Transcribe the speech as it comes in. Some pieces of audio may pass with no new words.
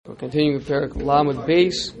We're continuing with Perek Lamed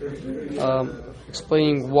Beis,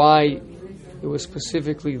 explaining why it was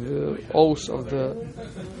specifically the oath of the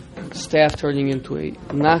staff turning into a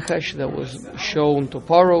nachash that was shown to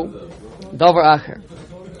Paro. Davar acher,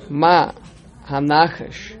 ma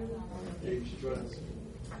hanachash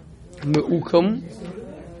meukam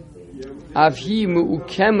avhi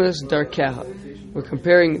meukemes darkeha. We're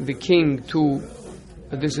comparing the king to.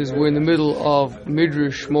 We're in the middle of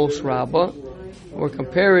Midrash Shmos Rabbah. We're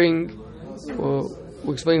comparing. We're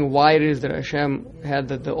explaining why it is that Hashem had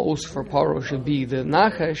that the oath for Paro should be the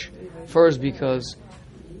Nachash. First, because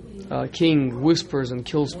king whispers and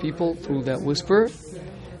kills people through that whisper.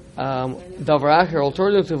 Davar acher,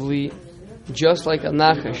 alternatively, just like a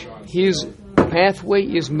Nachash, his pathway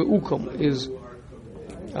is meukam, is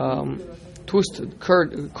twisted,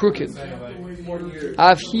 crooked.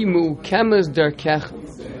 Avhi meukemes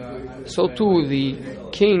darkech. So too the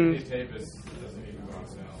king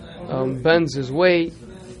bends his way.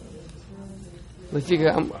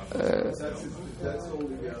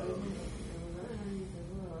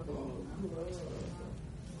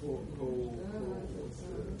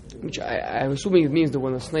 Which I'm assuming it means that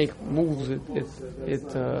when a snake moves, it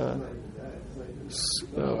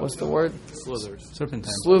what's the word? Slithers.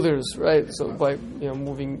 Serpentine. Slithers, right? So by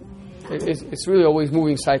moving, it's really always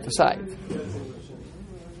moving side to side.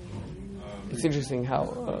 It's interesting how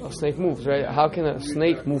a snake moves, right? How can a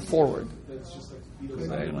snake move forward?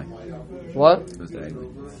 Diagonally. What? It goes diagonally.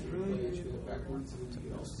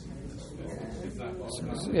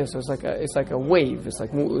 Yeah, so it's like a wave.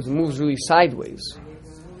 It moves really sideways,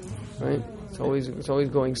 right? It's always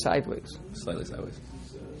going sideways. Slightly sideways.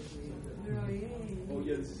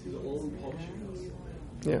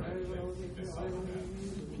 Yeah.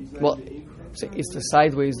 Well, it's the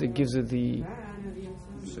sideways that gives it the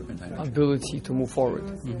ability to move forward.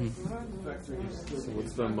 Mm-hmm. So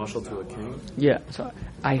what's the mashal to a king? Yeah. So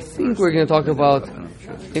I think we're going to talk about.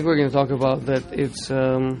 That it's.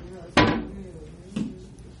 That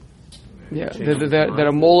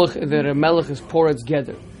a melech is poretz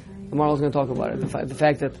geder. The Maral is going to talk about it. The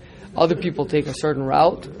fact that other people take a certain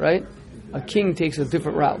route, right? A king takes a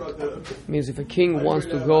different route. It means if a king wants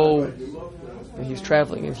to go, and he's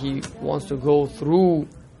traveling and he wants to go through,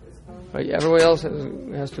 right? Everyone else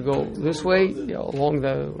has to go this way, along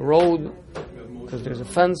the road, because there's a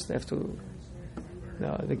fence. They have to.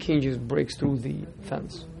 The king just breaks through the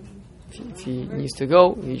fence. If he needs to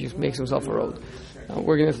go, he just makes himself a road.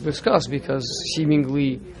 We're going to discuss because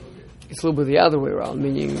seemingly it's a little bit the other way around,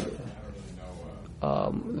 meaning,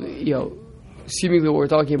 seemingly what we're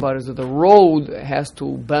talking about is that the road has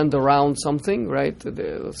to bend around something, right?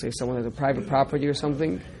 Let's say someone has a private property or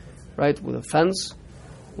something, right, with a fence,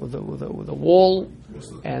 with a wall,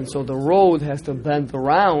 and so the road has to bend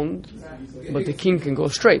around, but the king can go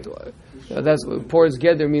straight. That's what poretz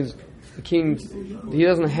geder means. The king, he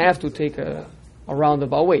doesn't have to take a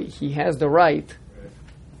roundabout way. He has the right,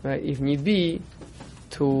 right, if need be,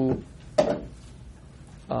 to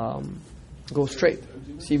go straight,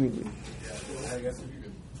 seemingly.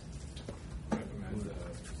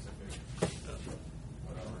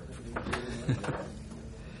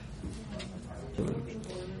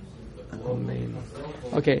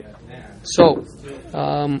 Okay, so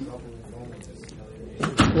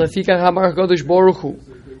Lefikach Hamar Kodesh Baruch Hu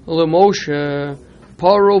LeMoshe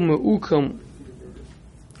Paro Meukam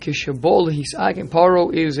Kishabol Hisakim.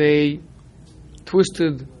 Paro is a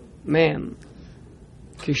twisted man.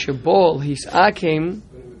 Kishabol Hisakim.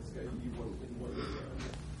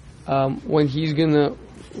 When he's gonna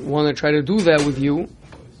want to try to do that with you,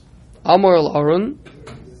 Amar al Aaron,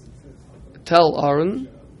 tell Aaron,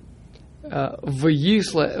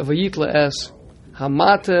 Vayitla es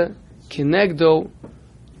Hamata Kinegdo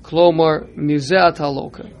Klomar Mizeat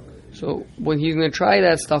Haloka. So when he's going to try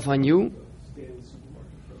that stuff on you,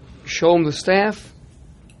 show him the staff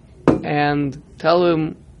and tell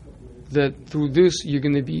him that through this you're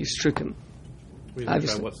going to be stricken. We're going to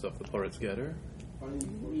try what stuff? The poretz geder?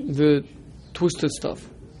 The twisted stuff.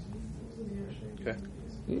 Okay.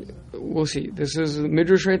 We'll see. This is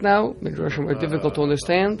Midrash right now. Midrashim are difficult to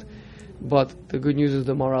understand, but the good news is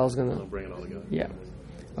the Maral is going to bring it all together. Yeah.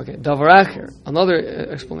 Okay. Davar acher, another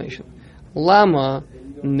explanation. Lama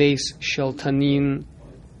nes shel tanin.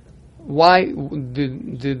 Why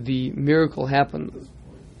did the miracle happen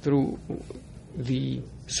through the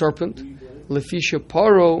serpent? Lefisha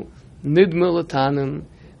paro nidme letanin,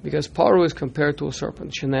 because paro is compared to a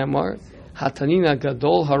serpent. Shenemar hatanina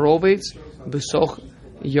gadol harovetz besoch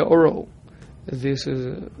yaoro. This is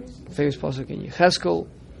a famous pasuk in Yecheskel,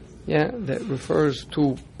 that refers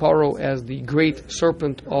to Paro as the great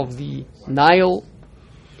serpent of the Nile.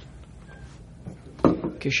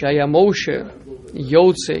 כשהיה משה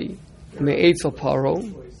יוצא מאצל פרעה,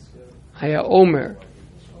 היה אומר,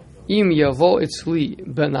 אם יבוא אצלי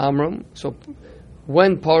בן Amram, so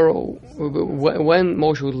when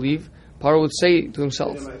Moshe would leave, Paro would say to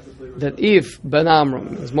himself that if Ben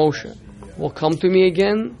Amram, as Moshe, will come to me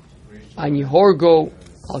again, Ani Horgo,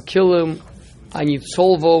 I'll kill him, Ani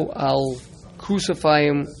Tzolvo, I'll crucify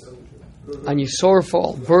him, Ani Sorfo,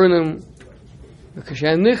 I'll burn him. Because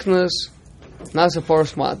Nasa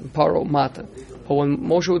Paro Mata. But when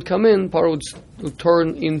Moshe would come in, Paro would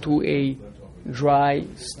turn into a dry,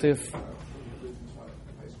 stiff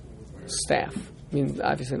staff. I mean,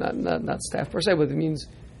 obviously not staff per se, but it means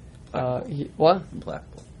what?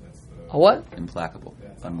 Implacable. A what? Implacable.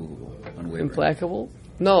 Unmovable. Unwavering. Implacable?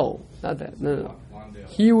 No, not that. No.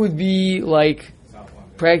 He would be like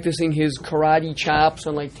practicing his karate chops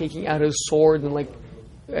and like taking out his sword and like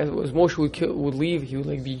as Moshe would leave, he would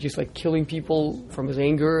like be just like killing people from his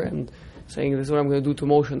anger and saying, "This is what I'm going to do to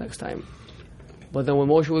Moshe next time." But then when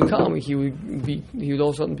Moshe would come, he would all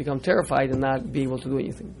of a sudden become terrified and not be able to do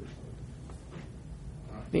anything.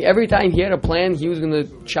 I mean, every time he had a plan, he was going to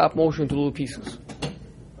chop Moshe into little pieces.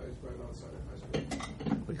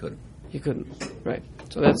 But he couldn't. He couldn't, right?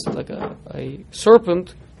 So that's like a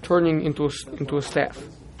serpent turning into a staff.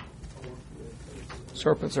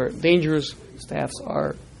 Serpents are dangerous. Staffs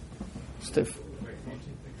are stiff.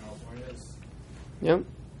 Yeah.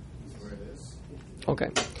 Okay.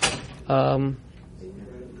 Are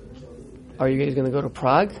you guys going to go to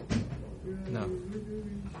Prague? No.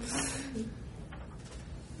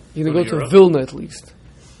 You're going to go to Vilna at least.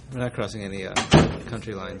 We're not crossing any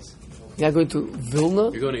country lines. You're not going to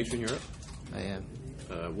Vilna? You're going to Eastern Europe? I am.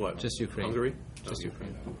 What? Just Ukraine. Hungary? Just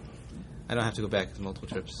Ukraine. I don't have to go back to multiple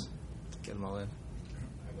trips. Get them all in.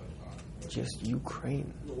 Just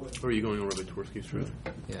Ukraine. Or are you going over by Twersky Street?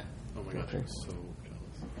 Yeah. Oh my gosh, Okay. I'm so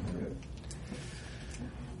jealous.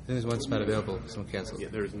 There's one spot available. Someone canceled. Yeah,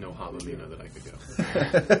 there's no Havamina that I could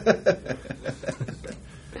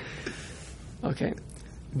go. Okay.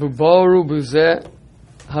 V'baru b'zeh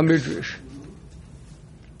hamidrash.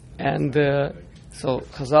 And so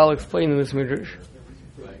Chazal explained in this midrash,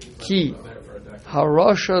 Ki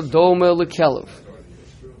harasha dome lekelev.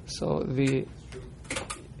 So the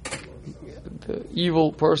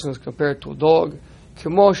evil person is compared to a dog.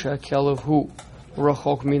 Kemosha kelev hu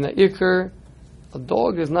rachok mina ikar. A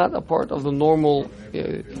dog is not a part of the normal.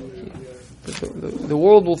 The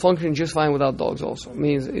world will function just fine without dogs. Also, it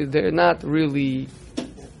means they're not really,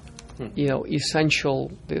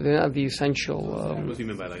 essential. They're not the essential. What do you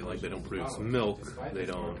mean by like they don't produce milk? They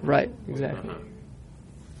don't. Right. Exactly.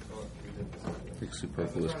 Like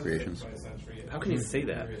superfluous creations. How can you say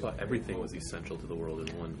that? I thought everything was essential to the world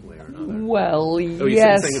in one way or another. Well, you're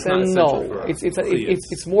yes saying it's not and essential no. for us.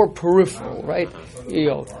 It's more peripheral, right?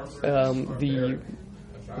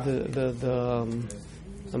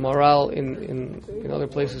 The morale in other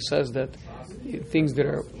places says that things that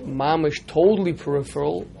are mamish totally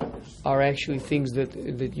peripheral are actually things that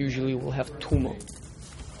usually will have tuma,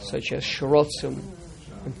 such as sharotzim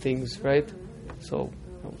and things, right? So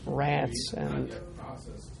rats and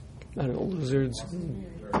lizards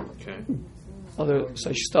and other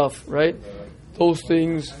such stuff, right? Those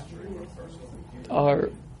things are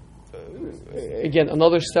again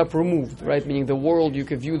another step removed, right? Meaning the world, you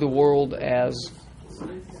could view the world as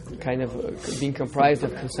kind of being comprised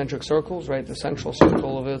of concentric circles, right? The central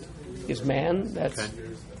circle of it is man. That's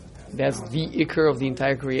the ikar of the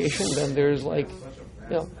entire creation. Then there's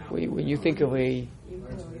when you think of a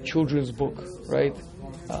children's book, right?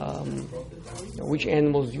 Which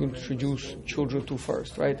animals do you introduce children to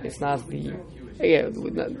first, right? It's not the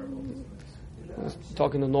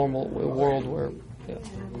talking the normal world where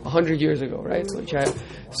 100 years ago, right?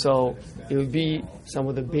 So it would be some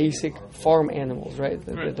of the basic farm animals, right?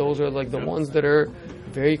 Those are like the ones that are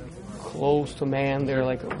very close to man. They're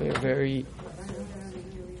very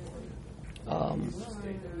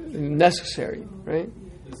necessary, right?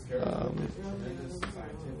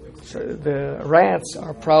 So the rats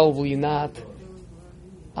are probably not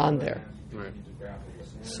on there. Right.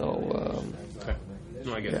 So.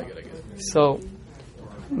 No, I get it. So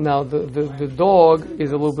now the dog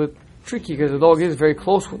is a little bit tricky because the dog is very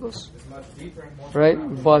close with us, right?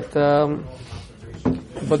 But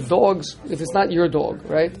dogs, if it's not your dog,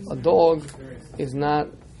 right? A dog is not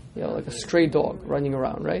like a stray dog running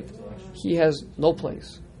around, right? He has no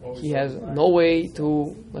place. He has no way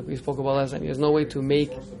to, like we spoke about last time, he has no way to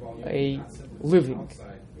make a living,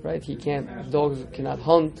 right? Dogs cannot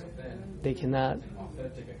hunt, they cannot,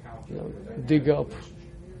 dig up,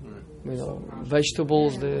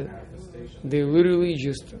 vegetables. they literally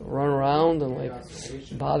just run around and like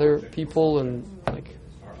bother people and like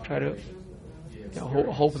try to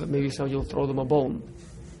hope that maybe somebody will throw them a bone,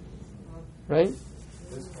 right?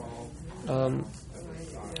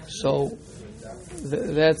 So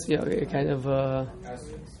that's kind of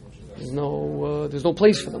there's no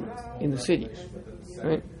place for them in the city,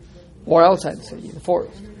 right? Or outside the city, in the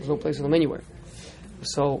forest. There's no place for them anywhere.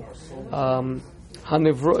 So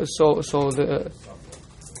the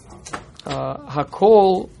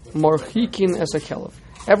Hakol Marchikin as a Kelev.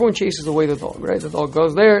 Everyone chases away the dog, right? The dog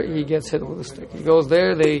goes there, he gets hit with a stick. He goes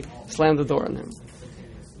there, they slam the door on him.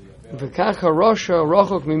 V'kacha Rasha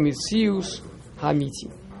Rachok Mimitzius Hamiti.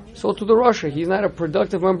 So to the Rasha, he's not a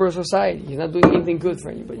productive member of society. He's not doing anything good for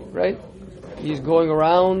anybody, right? He's going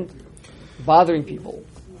around bothering people.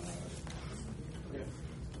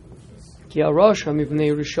 Ki Rasha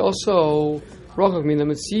mipnei rishoso Rachok min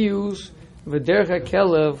hamitzius v'derech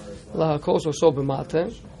hakelev lahakos oso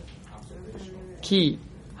b'mate ki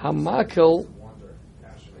hamakel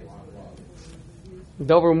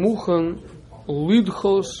davar muchen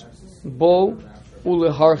lidchos bo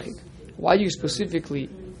uleharchik. Why do you specifically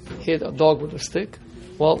hit a dog with a stick?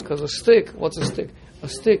 Well, because a stick, what's a stick? A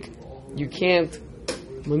stick, you can't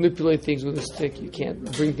manipulate things with a stick. You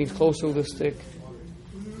can't bring things closer with a stick.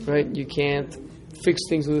 Right? You can't fix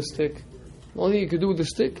things with a stick. The only thing you can do with a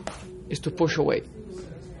stick is to push away.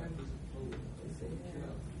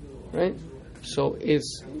 Right? So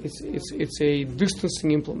it's a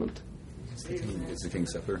distancing implement. It's the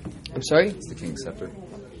king's scepter. I'm sorry? It's the king's scepter.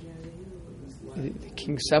 The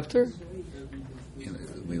king's scepter?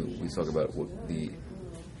 We talk about what the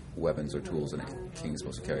weapons or tools that a king is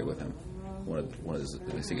supposed to carry with him. One of the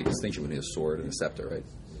distinction between a sword and a scepter, right?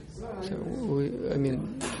 So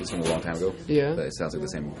It's from a long time ago. Yeah. But it sounds like the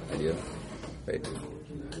same idea, right?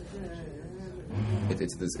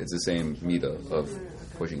 It's the same midah of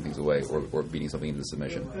pushing things away or beating something into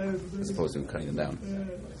submission, as opposed to cutting them down.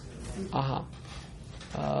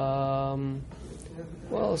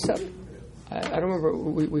 Well, scepter. I don't remember.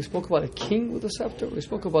 We spoke about a king with a scepter. We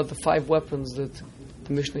spoke about the 5 weapons that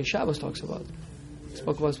the Mishnah Shabbos talks about. We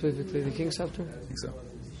spoke about specifically the king's scepter. I think so.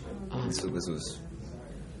 So this was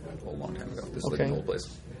a long time ago. This is Okay. like an old place.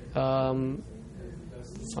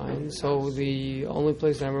 Fine. So the only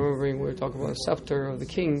place that I'm remembering where we talk about a scepter of the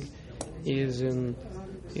king is in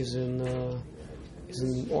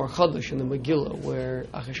Or Chadash in the Megillah, where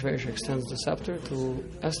Achashverosh extends the scepter to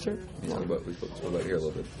Esther. We spoke about here a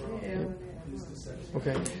little bit. Yeah.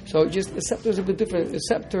 Okay, so just the scepter is a bit different. The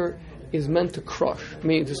scepter is meant to crush.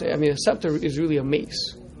 A scepter is really a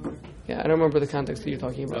mace. Yeah, I don't remember the context that you're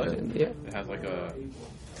talking about. Really? Yeah, It has like a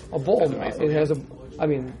ball. mace It has a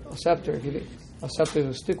scepter. A scepter is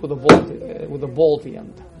a stick with a ball at the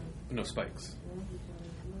end. no spikes.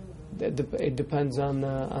 It depends on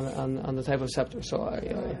the type of scepter. So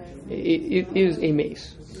it is a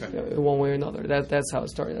mace, in one way or another. That's how it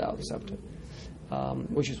started out, the scepter,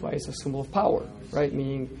 which is why it's a symbol of power, right?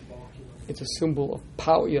 Meaning, it's a symbol of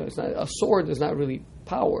power. It's not a sword. Is not really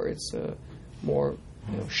power. It's more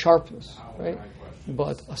sharpness, right?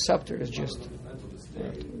 But a scepter is just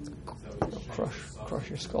crush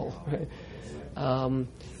your skull, right?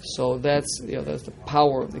 So that's the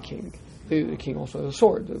power of the king. The king also has a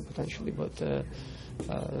sword, potentially, but the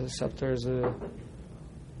scepter is a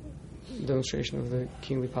demonstration of the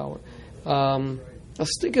kingly power. A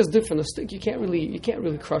stick is different. A stick you can't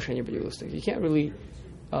really crush anybody with a stick. You can't really.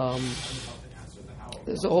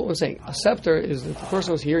 That's the whole I'm saying. A scepter is that the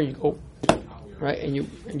person is here and you go right and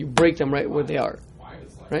you break them right where they are,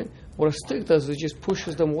 right? What a stick does is it just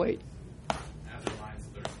pushes them away.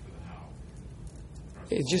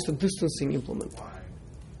 It's just a distancing implement.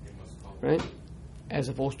 Right? As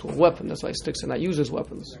opposed to a weapon. That's why sticks are not used as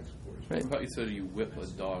weapons. Right? I thought you said you whip a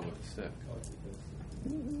dog with a stick.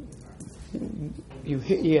 You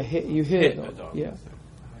hit a dog. Yeah.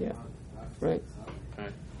 Right?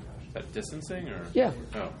 Okay. That distancing or? Yeah.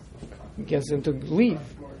 Oh. Okay. Gets them to leave.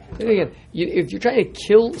 And again, if you're trying to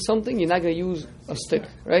kill something, you're not going to use a stick,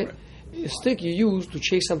 right? A stick you use to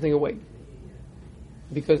chase something away.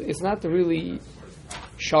 Because it's not really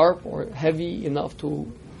sharp or heavy enough to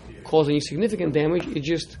cause any significant damage. It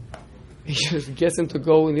just gets them to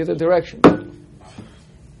go in the other direction.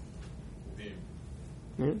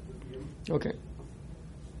 Okay.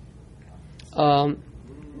 So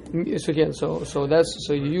again, so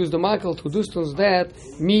you use the makel to distance that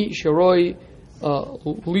mi sheroi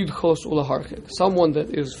lidchos ulaharchik, someone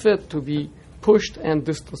that is fit to be pushed and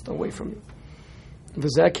distanced away from you.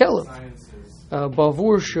 V'zeh kelev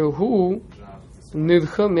bavur shehu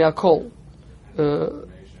nidcha me'akol.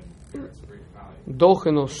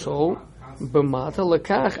 Docheno so b'mata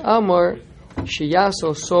lekach amar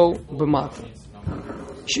sheyaso so b'mata.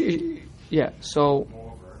 So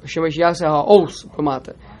shemesh yasa ha'os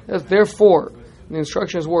b'mata. Therefore, the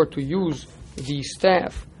instructions were to use the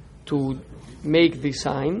staff to make the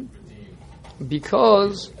sign,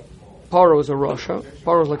 because Paro is a Rasha.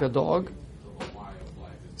 Paro is like a dog.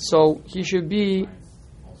 So he should be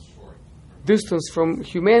distanced from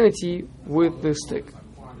humanity with the stick.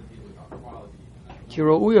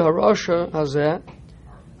 Kiroi harasha hazeh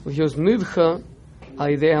v'yos nidcha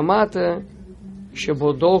ha'idei hamata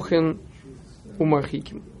shebodochin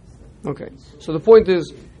umarchikim. Okay, so the point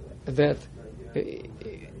is that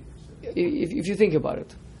if you think about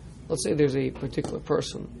it, let's say there's a particular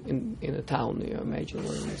person in a town. Imagine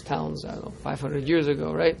one of these towns, 500 years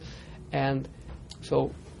ago, right? And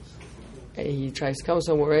so he tries to come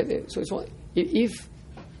somewhere, right? So it's one, if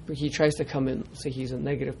he tries to come in, say he's a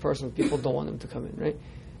negative person, people don't want him to come in, right?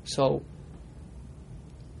 So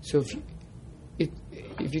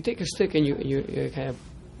if you take a stick and you kind of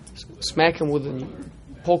smack him with it, and you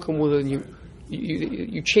poke him with it, and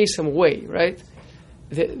you chase him away, right?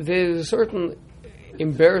 There's a certain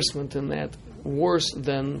embarrassment in that, worse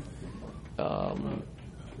than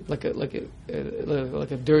like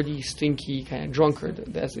a dirty, stinky kind of drunkard.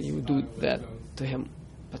 That's what you would do that to him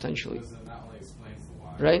potentially,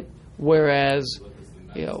 right? Whereas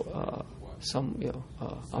a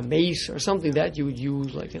mace or something that you would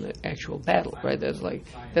use like in an actual battle, right? There's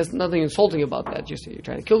nothing insulting about that. Just you're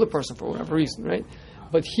trying to kill the person for whatever reason, right?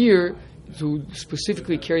 But here, to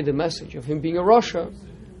specifically carry the message of him being a Rasha,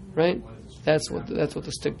 right? That's what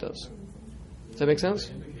the stick does. Does that make sense?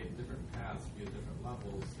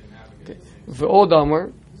 Okay.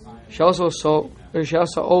 V'odamar shasa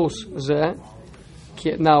os zeh.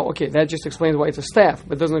 Now, okay, that just explains why it's a staff,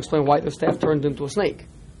 but doesn't explain why the staff turned into a snake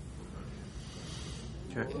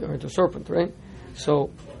or into a serpent, right?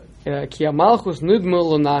 So, ki amalchus nidmel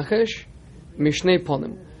l'nachesh mishnei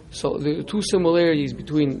ponim. So the two similarities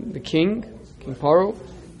between the king Paro,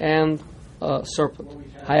 and serpent.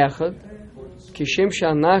 Hayachad kishem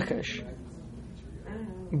sha'nachesh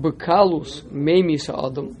bekalus memis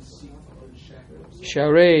ha'adam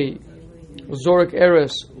sharei zorek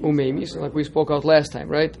eres umemis, like we spoke out last time,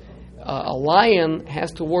 right? A lion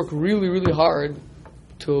has to work really, really hard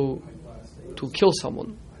to kill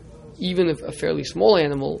someone. Even if a fairly small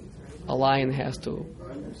animal, a lion has to,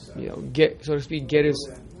 get, so to speak, get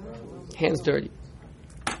his hands dirty.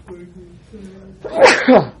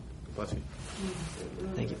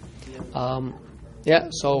 Thank you.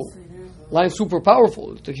 So lion's super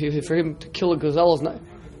powerful. For him to kill a gazelle is not,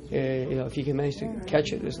 if he can manage to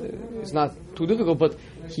catch it, it's not too difficult. But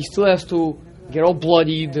he still has to get all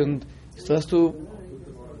bloodied, and still has to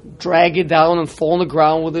drag it down and fall on the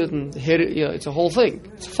ground with it and hit it. It's a whole thing.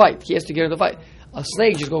 It's a fight. He has to get in the fight. A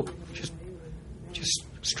snake just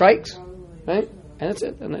strikes, right? And that's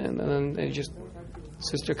it. And then it just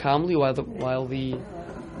sits there calmly while the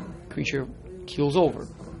creature keels over,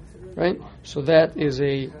 right? So that is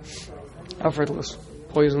a effortless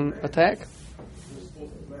poison attack.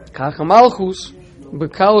 Kachamalchus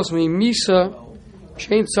bekalus mi misa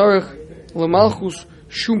shein tzarich lemalchus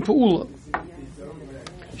shum peula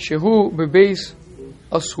shehu bebeis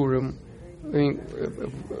asurim. I mean,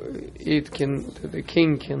 the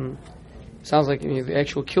king can. Sounds like the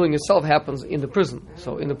actual killing itself happens in the prison.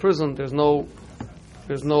 So in the prison, there's no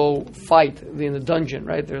fight in the dungeon,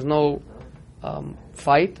 right? There's no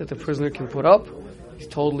fight that the prisoner can put up. He's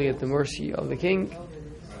totally at the mercy of the king.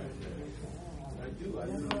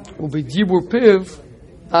 Ubidibur piv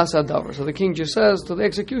asadavar. So the king just says to the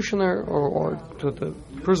executioner or to the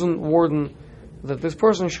prison warden that this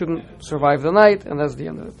person shouldn't survive the night, and that's the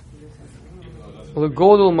end of it.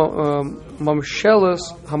 Legodol mamshelis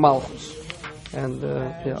hamalchus. And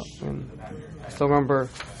I still remember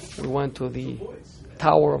we went to the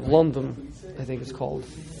Tower of London, I think it's called,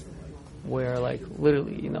 where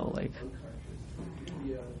literally,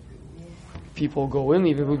 people go in,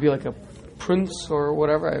 even it would be like a prince or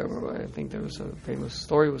whatever. I think there was a famous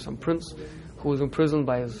story with some prince who was imprisoned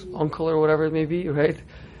by his uncle or whatever it may be, right?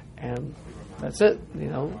 And that's it,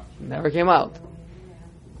 never came out.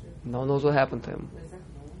 No one knows what happened to him.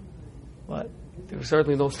 But there was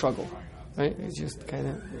certainly no struggle. Right? It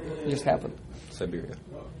just happened. Siberia.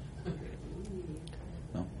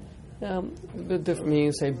 No? A bit different. I mean,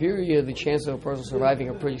 in Siberia, the chances of a person surviving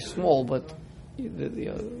are pretty small, but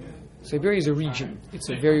Siberia is a region. It's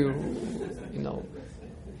a very,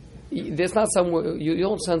 there's not somewhere, you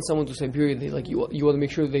don't send someone to Siberia, you want to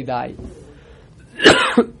make sure they die.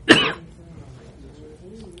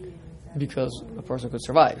 Because a person could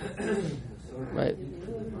survive. Right?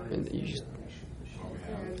 and you just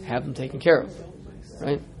have them taken care of,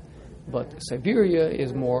 right? But Siberia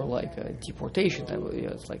is more like a deportation type of,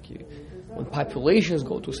 it's like when populations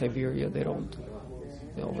go to Siberia, they don't,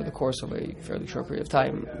 over the course of a fairly short period of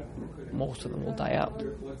time, most of them will die out.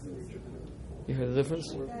 You hear the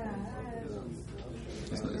difference?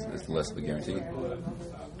 It's less of a guarantee.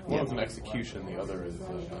 One's an execution, the other is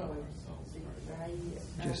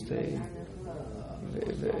Just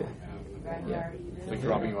like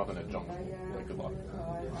dropping you off in a jungle. Like, good luck.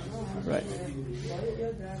 right.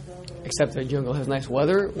 Except the jungle has nice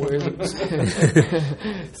weather, whereas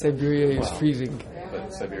Siberia is freezing.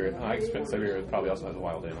 But Siberia, I expect Siberia probably also has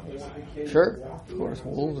wild animals. Sure, of course,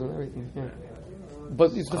 wolves and everything. Yeah.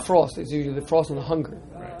 But it's the frost. It's usually the frost and the hunger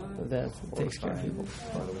that takes care of people.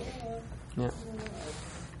 Yeah.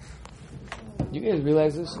 You guys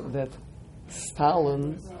realize this? That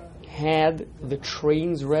Stalin had the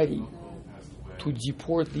trains ready to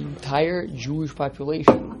deport the entire Jewish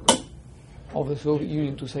population of the Soviet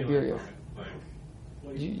Union to Siberia.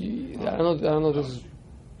 I don't know this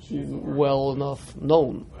is well enough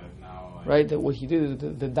known, right? That what he did is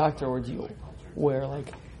the doctor ordeal, where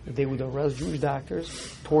like they would arrest Jewish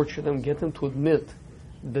doctors, torture them, get them to admit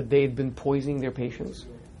that they had been poisoning their patients,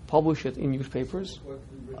 publish it in newspapers,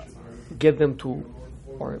 get them to,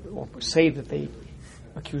 or say that they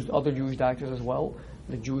accused other Jewish doctors as well.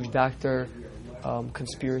 The Jewish doctor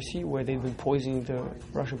conspiracy, where they've been poisoning the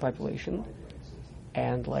Russian population,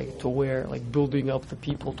 and like to where like building up the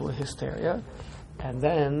people to a hysteria, and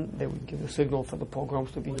then they would give a signal for the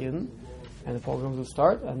pogroms to begin, and the pogroms would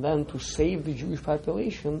start, and then to save the Jewish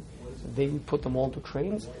population, they would put them all to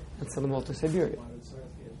trains and send them all to Siberia.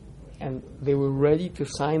 And they were ready to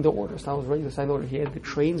sign the order. Stalin was ready to sign the order. He had the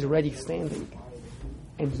trains ready standing.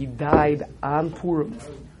 And he died on Purim.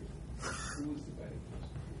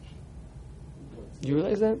 Do you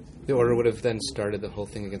realize that? The order would have then started the whole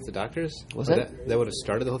thing against the doctors? Was Or that? That would have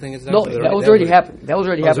started the whole thing against the No, doctors? that was already happened. That was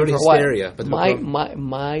already happened for a while. Hysteria, but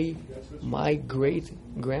My great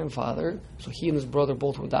grandfather, so he and his brother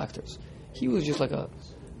both were doctors. He was just like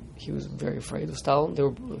he was very afraid of Stalin. They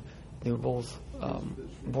were both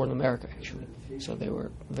born in America, actually. So they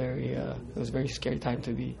were very. It was a very scary time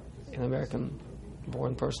to be an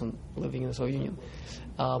American-born person living in the Soviet Union.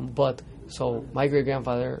 But so my great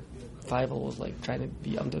grandfather, Feivel, was like trying to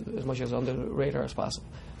be as much as under the radar as possible.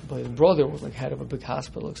 But his brother was like head of a big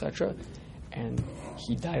hospital, etc. And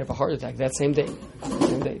he died of a heart attack that same day.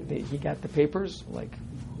 He got the papers like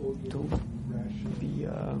to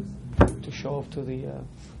show up to the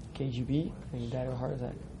KGB, and he died of a heart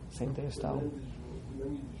attack same day as Stalin.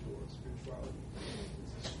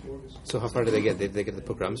 So how far did they get? Did they get the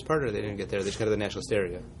pogroms part, or they didn't get there? They just got to the national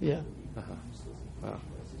hysteria. Yeah. Uh-huh. Wow.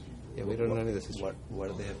 Yeah, we don't know any of this history. Why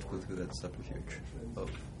do they have to go through that subterfuge?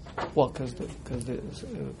 Well, because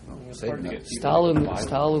Satan.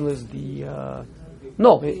 Stalin is the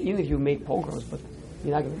no. Even if you make pogroms, but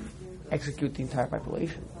you're not going to execute the entire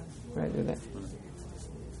population, right?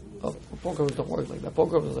 Pogroms don't work like that.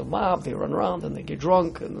 Pogroms is a mob. They run around and they get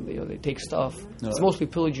drunk and they take stuff. No, it's mostly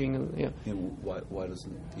pillaging and why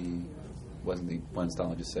doesn't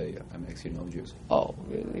Stalin just say, "I'm executing all the Jews"? Oh,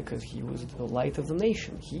 because he was the light of the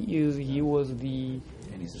nation. He was the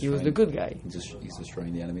good guy. He's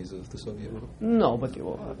destroying the enemies of the Soviet world. No, but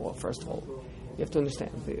first of all, you have to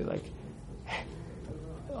understand,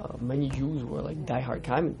 many Jews were like diehard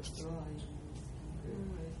communists,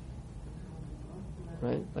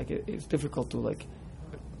 right? Like it's difficult to like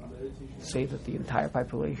say that the entire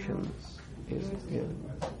population is,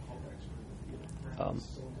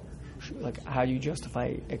 like how do you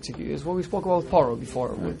justify execute? It's what we spoke about with Paro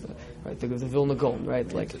before, with the Vilna Gaon,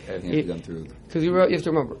 right? Like because you have to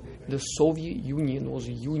remember, the Soviet Union was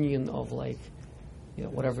a union of like,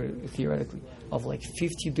 whatever theoretically, of like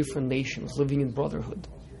 50 different nations living in brotherhood,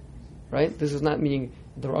 right? This is not meaning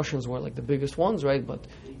the Russians were like the biggest ones, right? But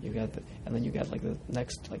and then you got like the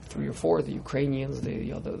next like 3 or 4, the Ukrainians,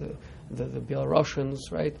 the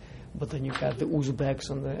Belarusians, right? But then you got the Uzbeks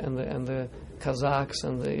and the Kazakhs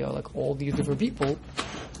and the like all these different people.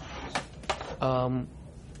 Like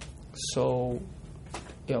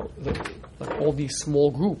all these small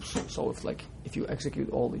groups. So if you execute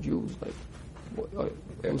all the Jews, like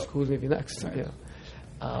who's maybe next? Right. Yeah.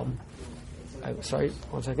 I'm sorry.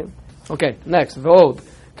 1 second. Okay. Next. Vod.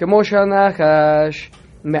 Kemosha Nachash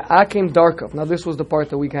Me'akim Darkov. Now this was the part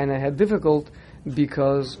that we kind of had difficult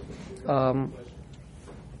because.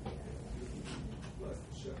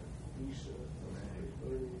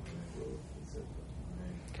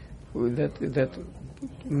 That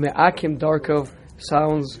Me'akim Darkov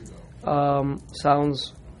sounds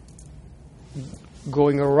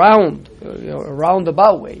going around, a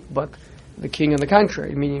roundabout way. But the king, on the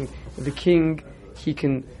contrary, meaning the king, he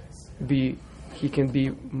can be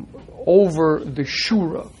over the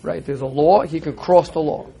shura, right? There's a law, he can cross the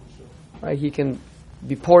law, right? He can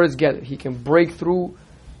be porous get, he can break through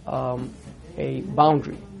a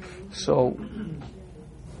boundary. So,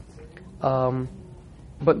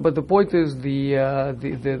 but the point is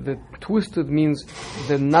the twisted means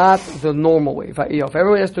not the normal way. If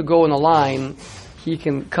everyone has to go in a line, he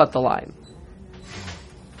can cut the line.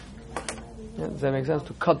 Yeah, does that make sense?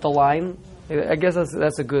 To cut the line, I guess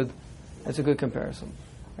that's a good comparison.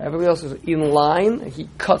 Everybody else is in line, and he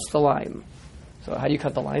cuts the line. So how do you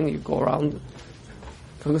cut the line? You go around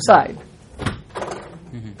from the side.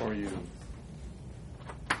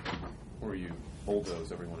 Or you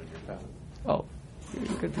bulldoze everyone in your path. Oh,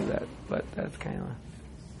 you could do that, but that's kind of.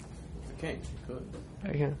 The king could.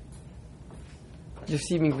 Okay. Just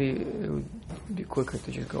seemingly, it would be quicker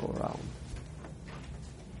to just go around,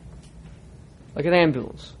 like an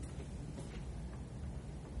ambulance,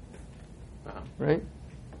 right?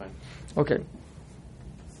 Fine. Okay.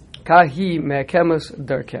 Kahi me'kemes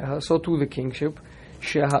derkeha. So to the kingship,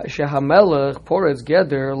 shehamelech poretz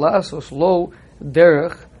geder lasos lo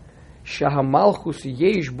derech shehamalchus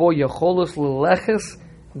yesh bo yacholos leleches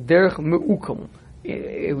derech meukam.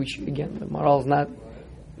 Which again, the Maharal is not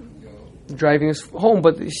driving us home,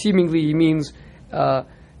 but seemingly he means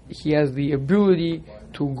he has the ability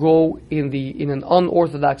to go in an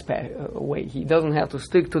unorthodox way. He doesn't have to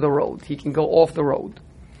stick to the road. He can go off the road.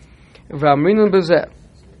 V'amrinin bezeh.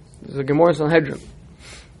 This is a Gemara Sanhedrin.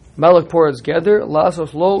 Melech poretz geder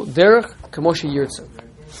lasos lo derech kamoshi yirtze.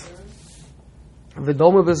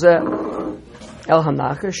 V'dome bezeh el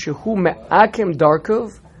hanacha shehu me'akem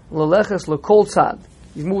darkov leleches lekol tzad.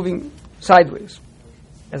 He's moving sideways,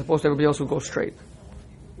 as opposed to everybody else who goes straight.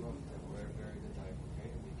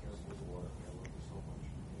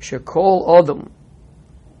 Shekol Adam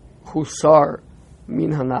Husar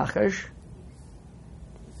Min Hanachash.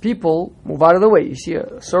 People move out of the way. You see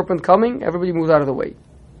a serpent coming, everybody moves out of the way.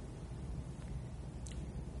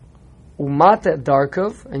 Umate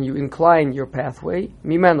Darkov, and you incline your pathway,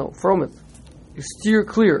 Mimeno, from it. You steer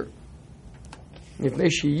clear. Mipnei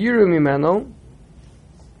sheyiru Mimeno,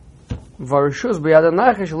 Varishus B'yad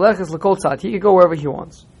Hanachash Leches L'Kol Tzad. He can go wherever he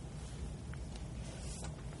wants.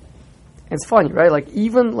 It's funny, right? Like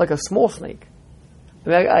even like a small snake.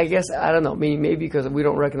 I guess I don't know. Maybe because we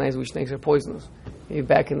don't recognize which snakes are poisonous. Maybe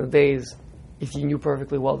back in the days, if you knew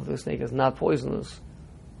perfectly well that the snake is not poisonous,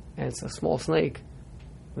 and it's a small snake,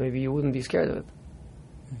 maybe you wouldn't be scared of it.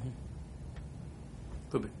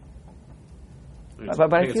 Could be.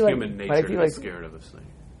 But I think feel it's like- human but I nature feel to be like- scared of a snake.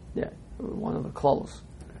 Yeah, one of the claws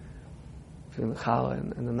between the chala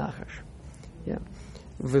and the nachash. Yeah,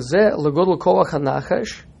 v'zeh legodol koach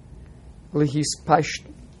hanachash lehis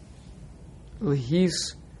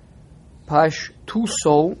pash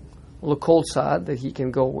tuso lekol tzad, that he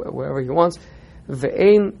can go wherever he wants.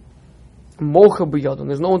 Ve'ein mocha b'yadon.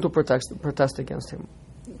 There's no one to protest against him,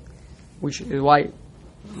 which is why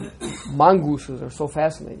mongooses are so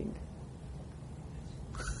fascinating.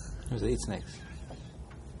 They eat snakes.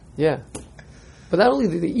 Yeah, but not only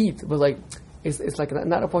do they eat, but like it's like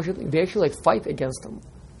not a partial thing. They actually like fight against them.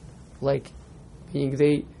 Like, meaning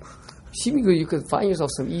they seemingly you could find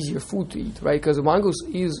yourself some easier food to eat, right? Because the mongoose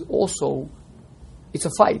is also it's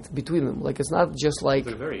a fight between them. Like it's not just like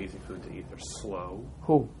They're very easy food to eat. They're slow.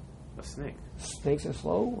 who A snake. snakes are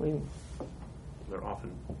slow. What do you mean? They're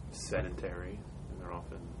often sedentary, and they're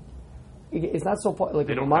often. It's not so like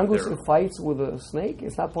They if a don't mongoose have their- fights with a snake.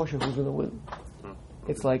 It's not partial who's going to win. Oh,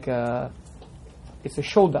 It's like it's a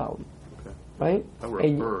showdown, okay. right? If I were a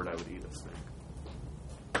And- bird, I would eat a snake.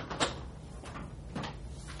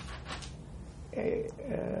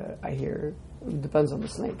 I hear it depends on the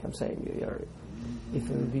snake. I'm saying if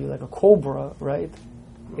it would be like a cobra, right?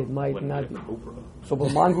 It might Wouldn't not be be. a cobra. So,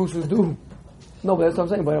 but mongooses do. No, but that's what I'm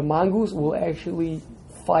saying. But a mongoose will actually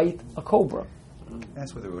fight a cobra.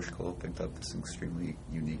 That's where the Rosh Kol picked up this extremely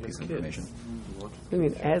unique piece of Kids. information. I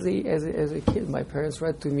mean, as a kid, my parents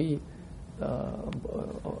read to me a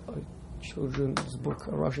children's book,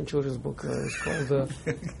 a Russian children's book. It's called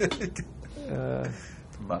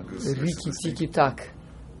Mongoose. Riki Tiki Tak.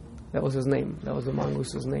 That was his name. That was the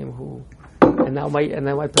mongoose's name. And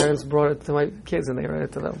then my parents brought it to my kids, and they read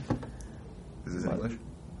it to them. Is this in English?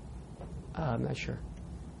 I'm not sure,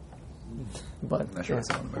 but I'm not sure yeah. it's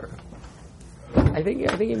in America. I think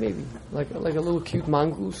it may be like a little cute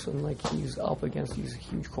mongoose, and like he's up against these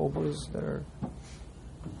huge cobras that are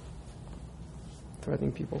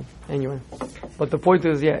threatening people. Anyway, but the point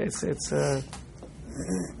is, yeah, it's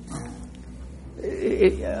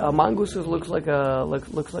A mongoose looks like a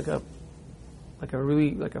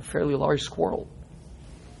fairly large squirrel,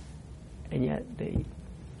 and yet they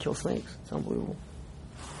kill snakes. It's unbelievable.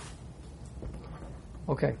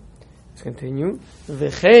 Okay, let's continue.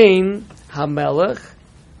 V'chein hamelech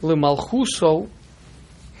l'malchuso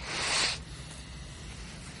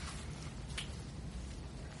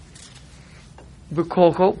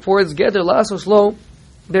b'kolcho for its gather lasos lo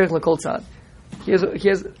derech l'kol tzad. He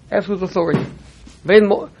has absolute authority. Vein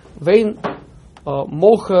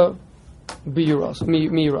mocha miras,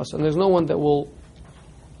 and there's no one that will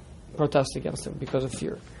protest against him because of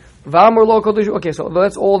fear. Okay, so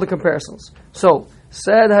that's all the comparisons. So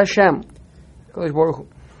said Hashem, Kodesh Baruch Hu,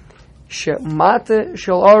 Shemate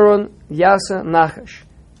shel Aaron yasa nachash,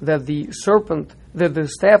 that the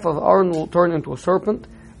staff of Aaron will turn into a serpent.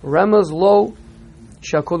 Remez lo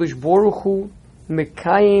shakodesh Baruch Hu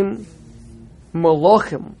mekayim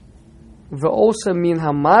Molochim ve'osa min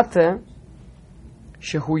hamate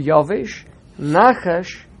shehu yavish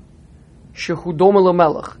nachash shehu dome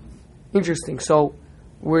lemelech. Interesting. So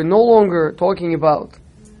we're no longer talking about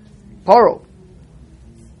Paro.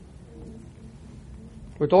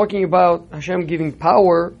 We're talking about Hashem giving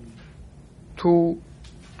power to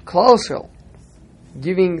Klal Yisrael,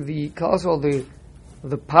 giving the Klal Yisrael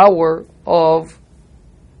the power of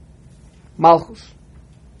Malchus.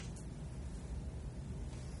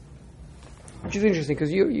 Which is interesting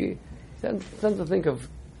because you tend to think of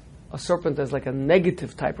a serpent as like a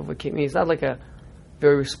negative type of a king. I mean, he's not like a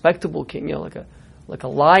very respectable king. Like a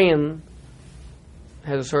lion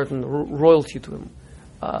has a certain royalty to him.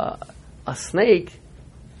 A snake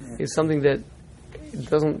is something that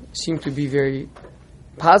doesn't seem to be very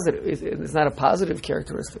positive. It's not a positive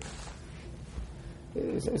characteristic.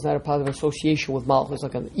 It's not a positive association with Malchus. It's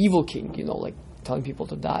like an evil king, like telling people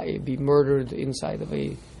to die, be murdered inside of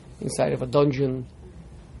a dungeon.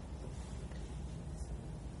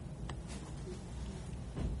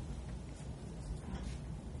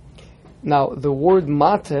 Now, the word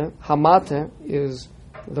hamate is,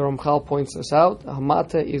 the Ramchal points this out,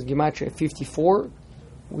 hamate is Gematria 54,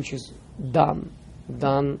 which is dan,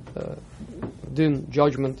 din,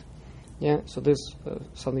 judgment. Yeah, so this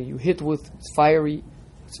something you hit with, it's fiery,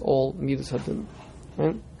 it's all midas hadin.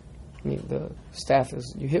 Right? I mean, the staff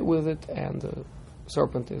is, you hit with it, and the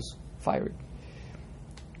serpent is fiery.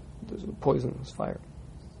 There's poison is fire.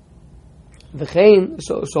 V'chein,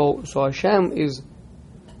 so Hashem is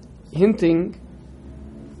hinting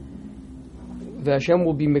that Hashem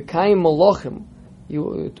will be Mekayim Malachim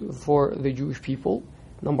for the Jewish people,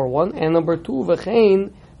 number one. And number two,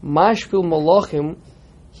 V'chein Mashpil Malachim,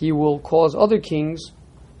 he will cause other kings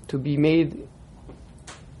to be made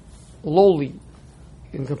lowly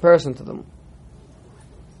in comparison to them.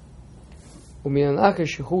 Uminan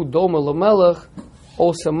Akash Shehu Dome Lamelech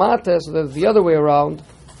Osamate, so that's the other way around,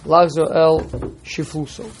 Lagzo El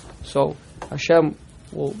Shifluso. So Hashem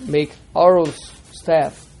will make Aaron's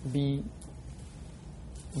staff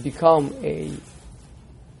become a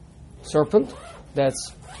serpent.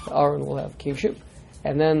 That's Aaron will have kingship,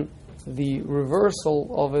 and then the reversal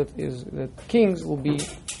of it is that kings will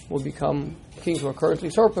become kings who are currently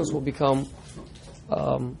serpents will become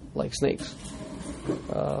like snakes.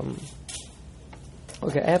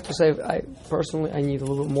 Okay, I have to say, I need a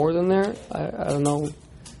little bit more than there. I don't know.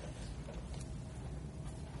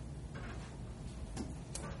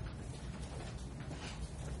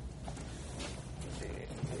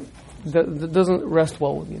 That doesn't rest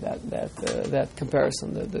well with me. That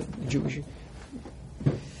comparison, the Jewish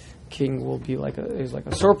king will be like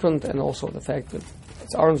a serpent, and also the fact that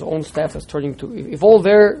it's Aaron's own staff that's turning to. If all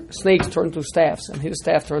their snakes turn to staffs and his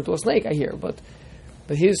staff turned to a snake, I hear, but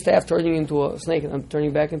his staff turning into a snake and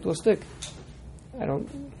turning back into a stick,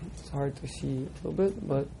 it's hard to see a little bit,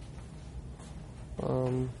 but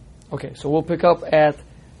okay. So we'll pick up at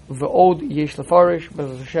Ve'od Yesh Lefarish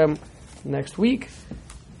B'ezras Hashem next week.